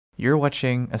You're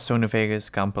watching a Sony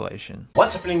Vegas compilation.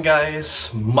 What's happening,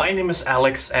 guys? My name is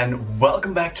Alex and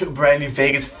welcome back to a brand new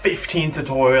Vegas 15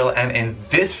 tutorial. And in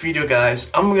this video,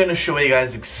 guys, I'm gonna show you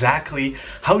guys exactly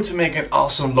how to make an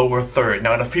awesome lower third.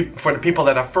 Now, for the people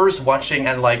that are first watching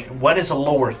and like, what is a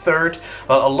lower third?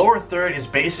 Well, a lower third is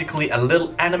basically a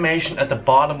little animation at the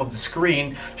bottom of the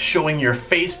screen showing your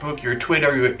Facebook, your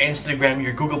Twitter, your Instagram,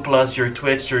 your Google+, your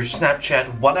Twitch, your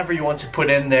Snapchat, whatever you want to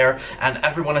put in there. And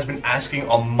everyone has been asking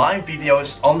on my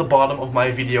videos, on the bottom of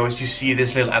my videos, you see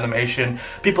this little animation.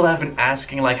 People have been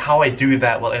asking like how I do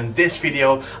that. Well, in this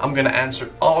video, I'm gonna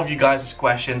answer all of you guys'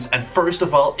 questions. And first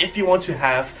of all, if you want to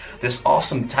have this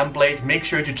awesome template, make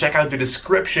sure to check out the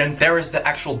description. There is the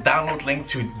actual download link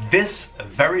to this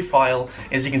very file,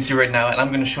 as you can see right now, and I'm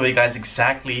gonna show you guys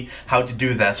exactly how to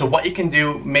do that. So what you can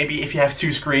do, maybe if you have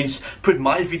two screens, put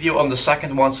my video on the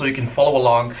second one so you can follow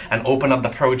along and open up the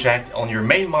project on your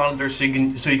main monitor so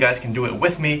you guys can do it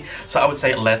with me. So I would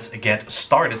say let's get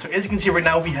started. So as you can see right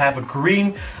now, we have a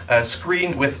green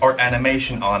screen with our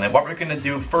animation on it. What we're gonna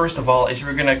do first of all is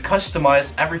we're gonna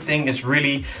customize everything is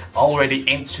really already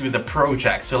into the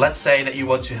project. So let's say that you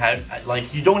want to have,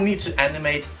 like, you don't need to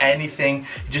animate anything,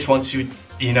 you just want to,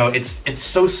 you know, it's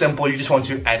so simple. You just want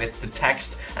to edit the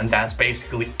text and that's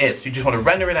basically it. So you just want to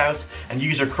render it out and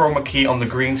use your chroma key on the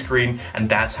green screen, and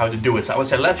that's how to do it. So I would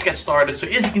say let's get started. So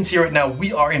as you can see right now,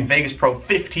 we are in Vegas Pro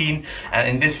 15, and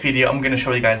in this video I'm going to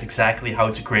show you guys exactly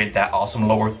how to create that awesome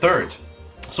lower third.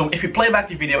 So if you play back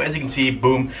the video, as you can see,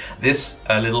 boom, this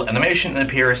little animation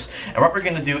appears. And what we're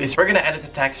gonna do is we're gonna edit the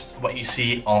text, what you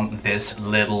see on this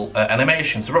little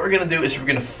animation. So what we're gonna do is we're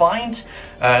gonna find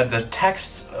the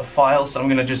text files. So I'm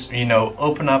gonna just, you know,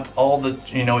 open up all the,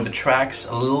 you know, the tracks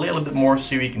a little bit more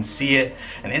so you can see it.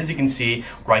 And as you can see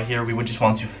right here, we would just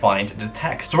want to find the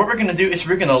text. So what we're gonna do is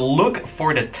we're gonna look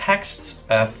for the text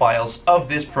files of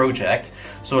this project.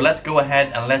 So let's go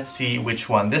ahead and let's see which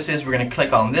one this is. We're gonna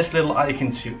click on this little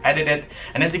icon to edit it,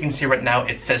 and as you can see right now,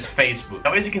 it says Facebook.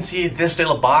 Now as you can see, this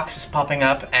little box is popping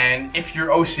up, and if your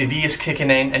OCD is kicking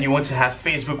in and you want to have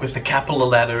Facebook with the capital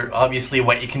letter, obviously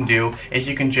what you can do is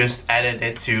you can just edit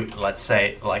it to, let's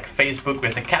say, like Facebook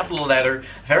with a capital letter.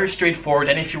 Very straightforward.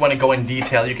 And if you want to go in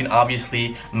detail, you can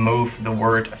obviously move the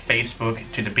word Facebook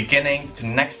to the beginning, to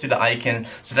next to the icon,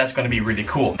 so that's going to be really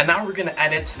cool. And now we're going to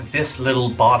edit this little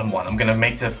bottom one. I'm going to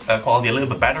make the quality a little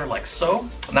bit better, like so.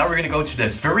 Now we're going to go to the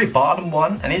very bottom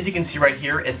one, and as you can see right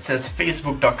here, it says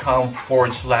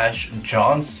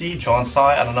facebook.com/John C,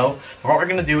 I don't know. But what we're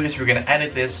going to do is we're going to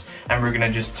edit this, and we're going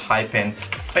to just type in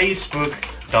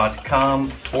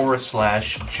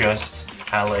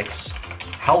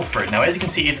facebook.com/JustAlexHalford. Now as you can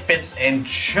see, it fits in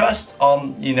just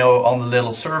on, you know, on the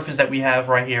little surface that we have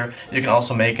right here. You can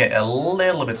also make it a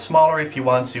little bit smaller if you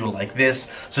want to, like this.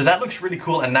 So that looks really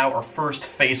cool. And now our first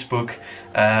Facebook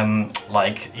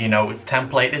like, you know,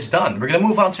 template is done. We're gonna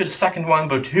move on to the second one,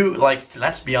 but who, like,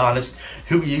 let's be honest,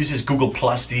 who uses Google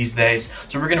Plus these days?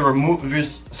 So we're gonna remove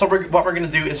this. So what we're gonna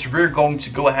do is we're going to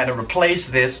go ahead and replace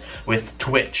this with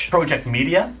Twitch project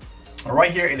media.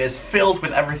 Right here it is filled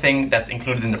with everything that's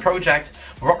included in the project.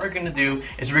 What we're going to do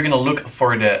is we're going to look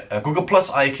for the Google Plus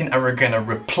icon, and we're going to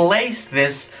replace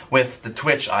this with the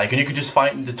Twitch icon. You can just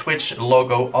find the Twitch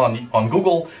logo on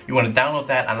Google. You want to download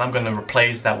that, and I'm going to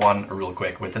replace that one real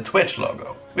quick with the Twitch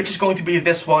logo, which is going to be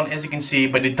this one, as you can see,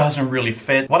 but it doesn't really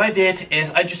fit. What I did is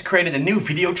I just created a new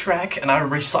video track, and I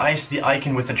resized the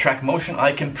icon with the track motion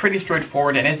icon. Pretty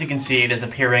straightforward, and as you can see, it is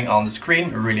appearing on the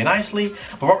screen really nicely.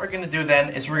 But what we're going to do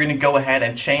then is we're going to go ahead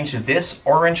and change this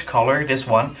orange color, this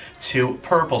one, to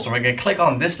purple. So we're going to click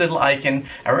on this little icon,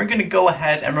 and we're going to go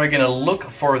ahead and we're going to look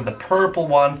for the purple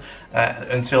one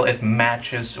until it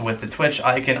matches with the Twitch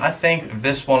icon. I think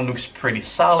this one looks pretty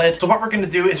solid. So what we're going to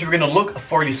do is we're going to look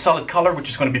for the solid color, which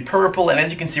is going to be purple, and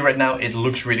as you can see right now, it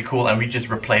looks really cool, and we just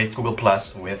replaced Google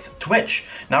Plus with Twitch.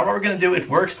 Now what we're going to do, it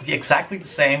works exactly the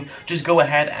same. Just go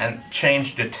ahead and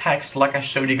change the text like I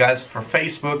showed you guys for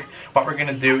Facebook. What we're going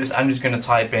to do is I'm just going to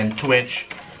type in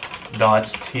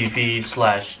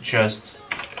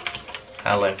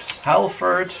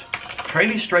twitch.tv/JustAlexHalford.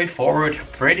 Pretty straightforward,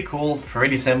 pretty cool,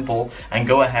 pretty simple. And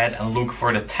go ahead and look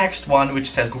for the text one,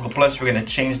 which says Google Plus. We're going to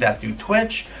change that to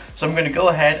Twitch. So I'm going to go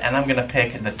ahead and I'm going to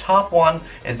pick the top one.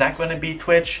 Is that going to be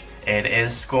Twitch? It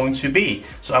is going to be.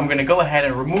 So I'm going to go ahead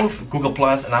and remove Google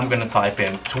Plus, and I'm going to type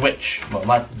in Twitch. Well,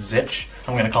 not Zitch.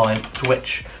 I'm going to call it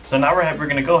Twitch. So now we're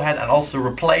going to go ahead and also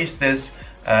replace this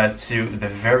to the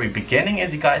very beginning,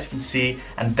 as you guys can see,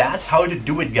 and that's how to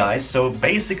do it, guys. So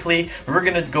basically we're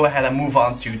gonna go ahead and move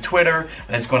on to Twitter,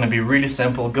 and it's gonna be really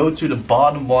simple. Go to the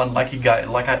bottom one, like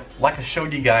I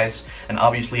showed you guys, and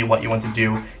obviously what you want to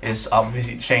do is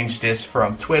obviously change this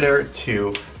from Twitter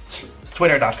to It's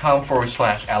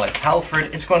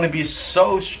twitter.com/AlexHalford. It's going to be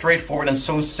so straightforward and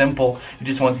so simple. You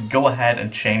just want to go ahead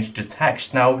and change the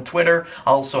text. Now, Twitter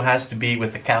also has to be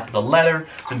with a capital letter,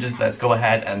 so just let's go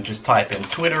ahead and just type in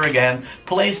Twitter again.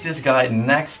 Place this guy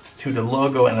next to the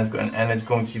logo, and it's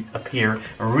going to appear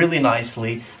really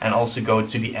nicely. And also go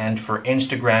to the end for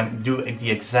Instagram. Do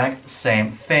the exact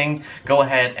same thing. Go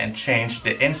ahead and change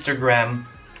the Instagram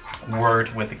word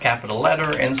with a capital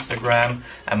letter, Instagram,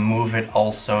 and move it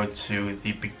also to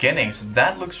the beginning. So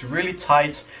that looks really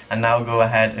tight. And now go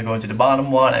ahead and go to the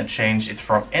bottom one and change it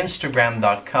from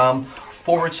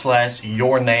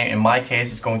Instagram.com/your name. In my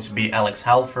case, it's going to be Alex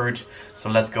Halford.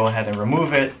 So let's go ahead and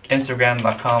remove it.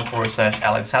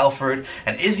 Instagram.com/AlexHalford.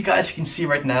 And as you guys can see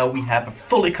right now, we have a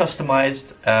fully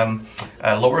customized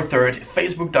lower third.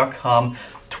 Facebook.com,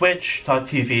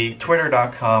 Twitch.tv,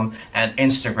 Twitter.com, and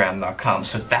Instagram.com.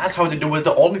 So that's how to do it.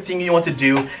 The only thing you want to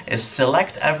do is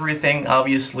select everything,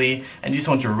 obviously, and you just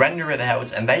want to render it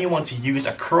out, and then you want to use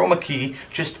a chroma key.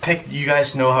 Just pick, you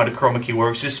guys know how the chroma key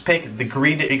works, just pick the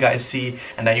green that you guys see,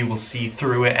 and then you will see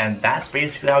through it, and that's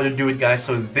basically how to do it, guys.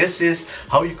 So this is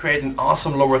how you create an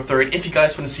awesome lower third. If you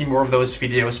guys want to see more of those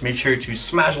videos, make sure to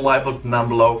smash the like button down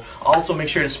below. Also, make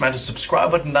sure to smash the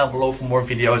subscribe button down below for more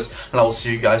videos, and I will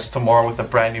see you guys tomorrow with a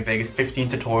brand new Vegas 15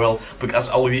 tutorial, because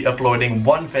I will be uploading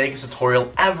one Vegas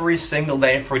tutorial every single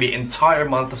day for the entire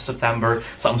month of September.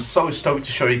 So I'm so stoked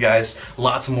to show you guys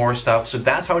lots more stuff. So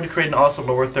that's how to create an awesome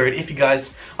lower third. If you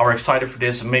guys are excited for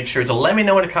this, make sure to let me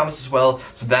know in the comments as well.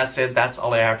 So that's it. That's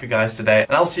all I have for you guys today.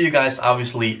 And I'll see you guys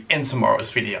obviously in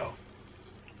tomorrow's video.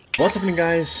 What's happening,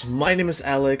 guys? My name is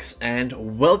Alex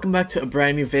and welcome back to a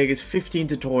brand new Vegas 15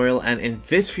 tutorial. And in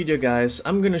this video, guys,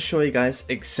 I'm gonna show you guys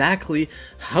exactly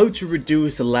how to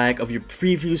reduce the lag of your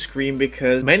preview screen,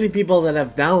 because many people that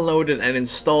have downloaded and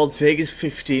installed Vegas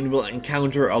 15 will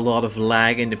encounter a lot of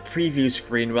lag in the preview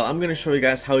screen. Well, I'm gonna show you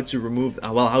guys how to remove,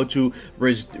 how to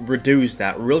reduce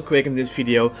that real quick in this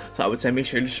video. So I would say make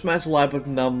sure to smash the like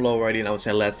button down below already, and I would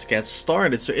say let's get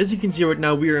started. So as you can see right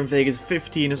now, we are in Vegas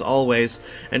 15 as always,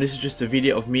 and this is just a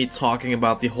video of me talking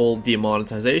about the whole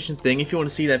demonetization thing. If you want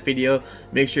to see that video,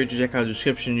 make sure to check out the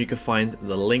description. You can find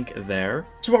the link there.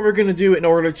 So what we're gonna do in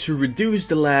order to reduce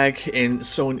the lag in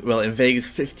in Vegas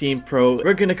 15 Pro,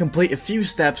 we're gonna complete a few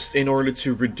steps in order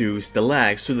to reduce the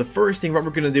lag. So the first thing what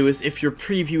we're gonna do is, if your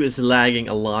preview is lagging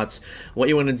a lot, what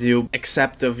you want to do,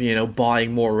 except of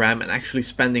buying more RAM and actually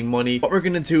spending money, what we're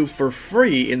gonna do for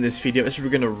free in this video is we're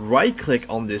gonna right click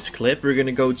on this clip. We're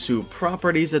gonna go to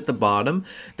properties at the bottom.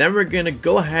 Then we're gonna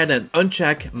go ahead and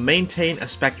uncheck maintain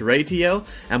aspect ratio,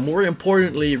 and more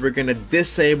importantly, we're gonna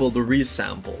disable the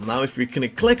resample. Now if we're gonna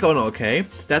click on OK,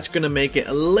 that's gonna make it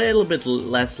a little bit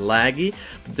less laggy,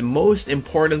 but the most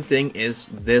important thing is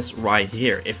this right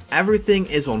here. If everything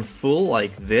is on full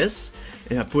like this,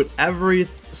 if I put every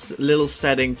little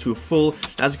setting to full,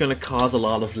 that's gonna cause a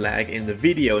lot of lag in the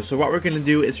video. So what we're gonna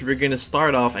do is we're gonna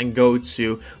start off and go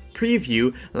to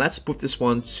preview. Let's put this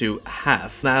one to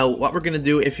half. Now what we're gonna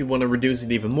do, if you want to reduce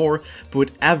it even more,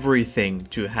 put everything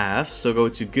to half. So go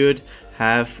to good,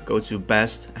 half, go to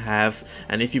best, half,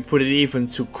 and if you put it even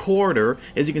to quarter,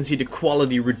 as you can see, the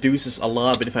quality reduces a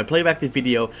lot. But if I play back the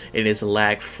video, it is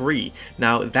lag free.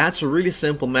 Now that's a really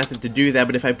simple method to do that,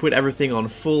 but if I put everything on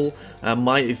full,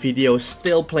 my video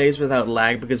still plays without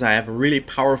lag because I have a really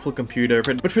powerful computer.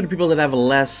 But for the people that have a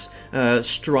less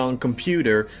strong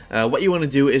computer, what you want to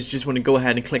do is just want to go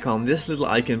ahead and click on this little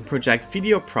icon, project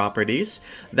video properties.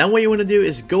 Then what you want to do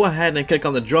is go ahead and click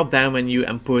on the drop down menu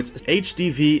and put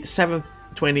HDV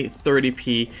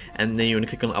 720/30p, and then you want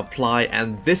to click on apply.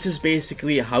 And this is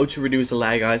basically how to reduce the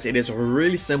lag, guys. It is a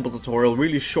really simple tutorial,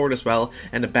 really short as well,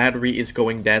 and the battery is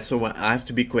going dead, so I have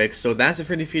to be quick. So that's it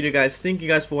for the video, guys. Thank you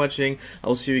guys for watching.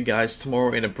 I'll see you guys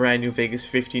tomorrow in a brand new Vegas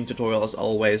 15 tutorial as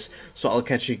always. So I'll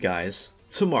catch you guys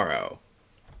tomorrow.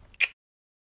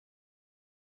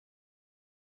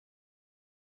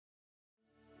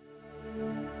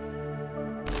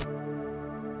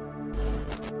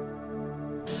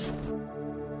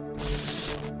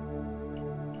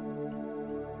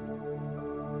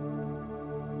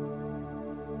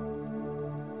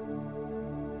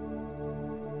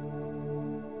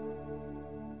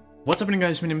 What's happening,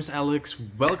 guys? My name is Alex.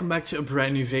 Welcome back to a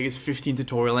brand new Vegas 15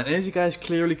 tutorial. And as you guys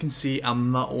clearly can see,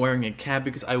 I'm not wearing a cap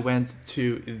because I went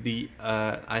to the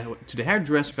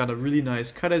hairdresser, got a really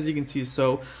nice cut, as you can see.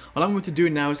 So what I'm going to do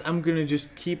now is I'm going to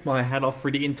just keep my head off for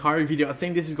the entire video. I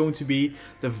think this is going to be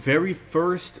the very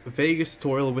first Vegas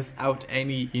tutorial without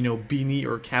any, beanie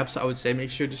or caps. So I would say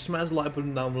make sure to smash the like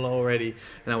button down below already,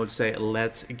 and I would say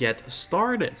let's get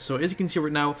started. So as you can see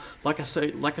right now, like I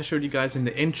showed you guys in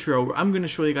the intro, I'm going to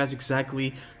show you guys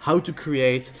exactly how to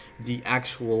create the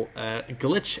actual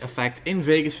glitch effect in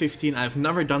Vegas 15. I've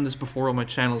never done this before on my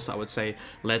channel, so I would say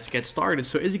let's get started.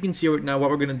 So as you can see right now,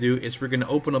 what we're going to do is we're going to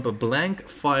open up a blank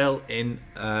file in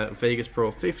Vegas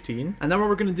Pro 15. And then what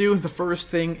we're going to do, the first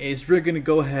thing is we're going to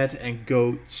go ahead and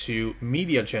go to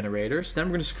media generators. Then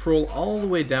we're going to scroll all the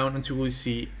way down until we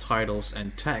see titles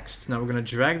and text. Now we're going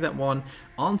to drag that one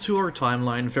onto our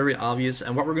timeline, very obvious.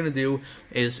 And what we're going to do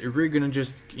is we're going to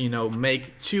just,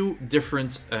 make two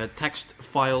different text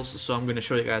files. So I'm going to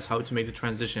show you guys how to make the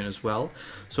transition as well.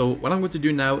 So what I'm going to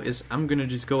do now is I'm going to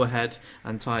just go ahead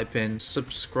and type in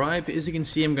subscribe. As you can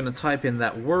see, I'm going to type in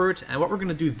that word. And what we're going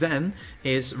to do then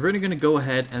is we're going to go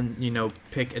ahead and,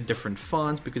 pick a different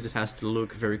font because it has to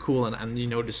look very cool. And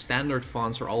the standard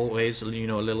fonts are always, a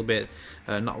little bit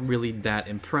not really that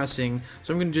impressing.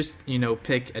 So I'm going to just,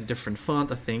 pick a different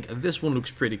font. I think this one looks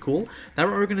pretty cool. Now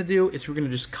what we're going to do is we're going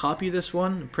to just copy this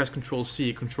one, press Ctrl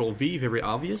C, Ctrl V, very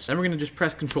obvious. Then we're going to just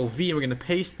press Ctrl V and we're going to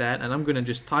paste that, and I'm going to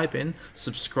just type in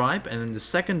subscribe, and in the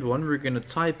second one we're going to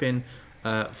type in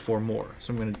for more.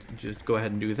 So I'm going to just go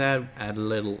ahead and do that, add a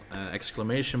little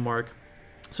exclamation mark.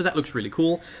 So that looks really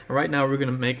cool. And right now we're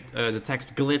going to make the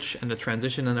text glitch and the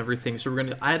transition and everything. So we're going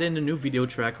to add in a new video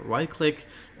track, right click,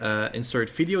 insert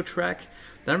video track.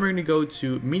 Then we're going to go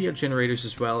to media generators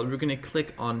as well. We're going to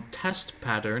click on test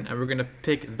pattern and we're going to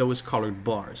pick those colored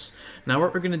bars. Now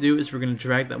what we're going to do is we're going to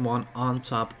drag that one on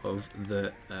top of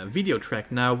the video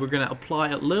track. Now we're going to apply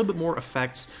a little bit more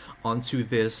effects onto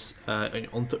this,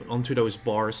 onto those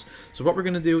bars. So what we're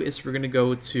going to do is we're going to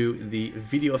go to the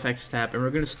video effects tab and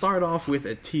we're going to start off with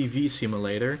a TV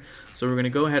simulator. So we're going to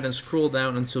go ahead and scroll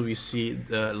down until we see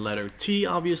the letter T,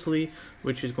 obviously,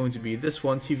 which is going to be this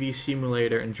one, TV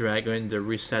simulator, and drag in the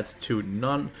reset to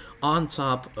none on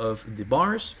top of the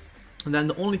bars. And then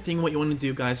the only thing what you want to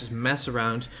do, guys, is mess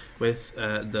around with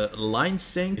the line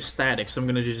sync static. So I'm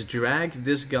going to just drag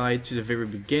this guy to the very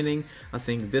beginning. I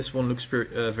think this one looks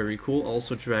very cool.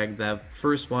 Also drag that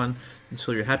first one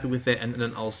until you're happy with it, and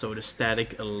then also the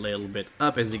static a little bit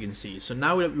up, as you can see. So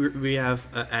now that we have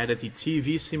added the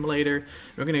TV simulator,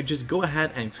 we're going to just go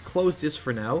ahead and close this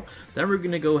for now. Then we're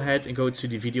going to go ahead and go to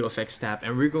the video effects tab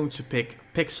and we're going to pick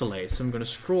pixelate. So I'm going to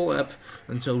scroll up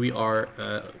until we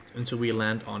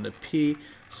land on the P.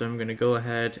 So I'm going to go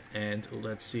ahead and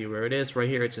let's see where it is. Right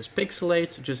here it says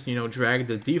pixelate. Just, drag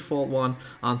the default one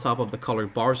on top of the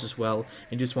colored bars as well.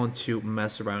 And just want to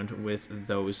mess around with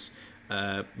those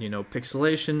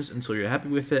pixelations until you're happy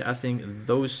with it. I think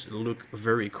those look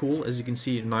very cool. As you can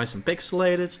see, nice and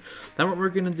pixelated. Then what we're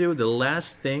going to do, the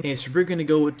last thing, is we're going to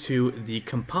go to the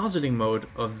compositing mode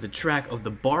of the track of the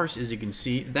bars, as you can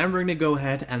see. Then we're going to go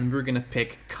ahead and we're going to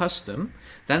pick custom.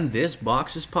 Then this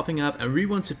box is popping up and we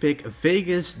want to pick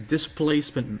Vegas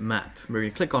displacement map. We're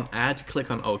going to click on add, click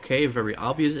on OK, very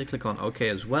obvious. Click on OK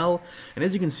as well. And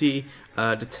as you can see,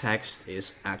 the text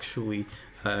is actually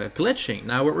glitching.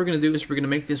 Now what we're going to do is we're going to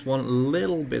make this one a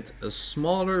little bit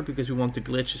smaller because we want the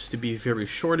glitches to be very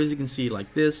short, as you can see,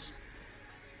 like this.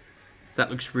 That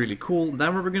looks really cool.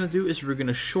 Then what we're going to do is we're going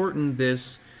to shorten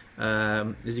this,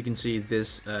 as you can see,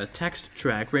 this text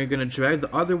track. We're going to drag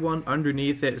the other one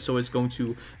underneath it, so it's going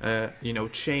to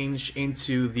change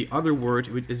into the other word,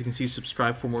 as you can see,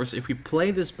 subscribe for more. So if we play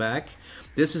this back,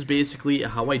 this is basically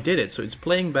how I did it. So it's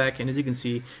playing back, and as you can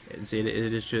see, it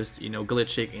is just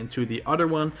glitching into the other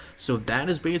one. So that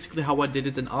is basically how I did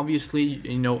it. And obviously,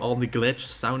 all the glitch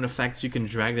sound effects, you can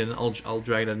drag that, and I'll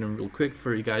drag that in real quick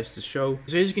for you guys to show.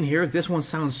 So as you can hear, this one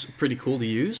sounds pretty cool to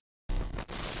use.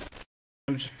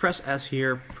 Just press S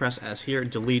here,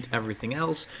 delete everything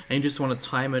else, and you just want to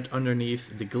time it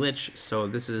underneath the glitch. So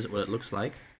this is what it looks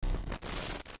like.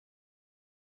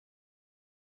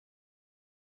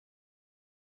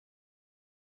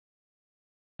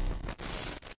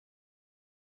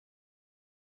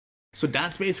 So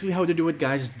that's basically how to do it,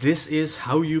 guys. This is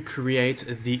how you create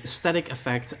the static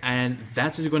effect, and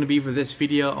that's it going to be for this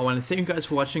video. I want to thank you guys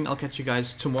for watching. I'll catch you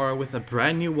guys tomorrow with a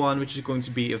brand new one, which is going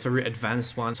to be a very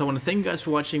advanced one. So I want to thank you guys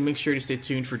for watching. Make sure to stay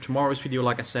tuned for tomorrow's video,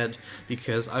 like I said,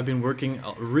 because I've been working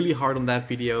really hard on that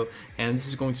video, and this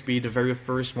is going to be the very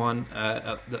first one,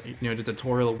 the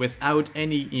tutorial without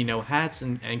any hats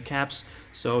and caps.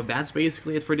 So that's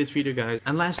basically it for this video, guys.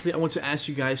 And lastly, I want to ask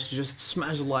you guys to just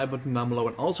smash the like button down below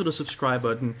and also the subscribe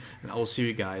button, and I will see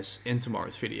you guys in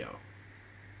tomorrow's video.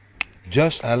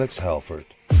 JustAlexHalford.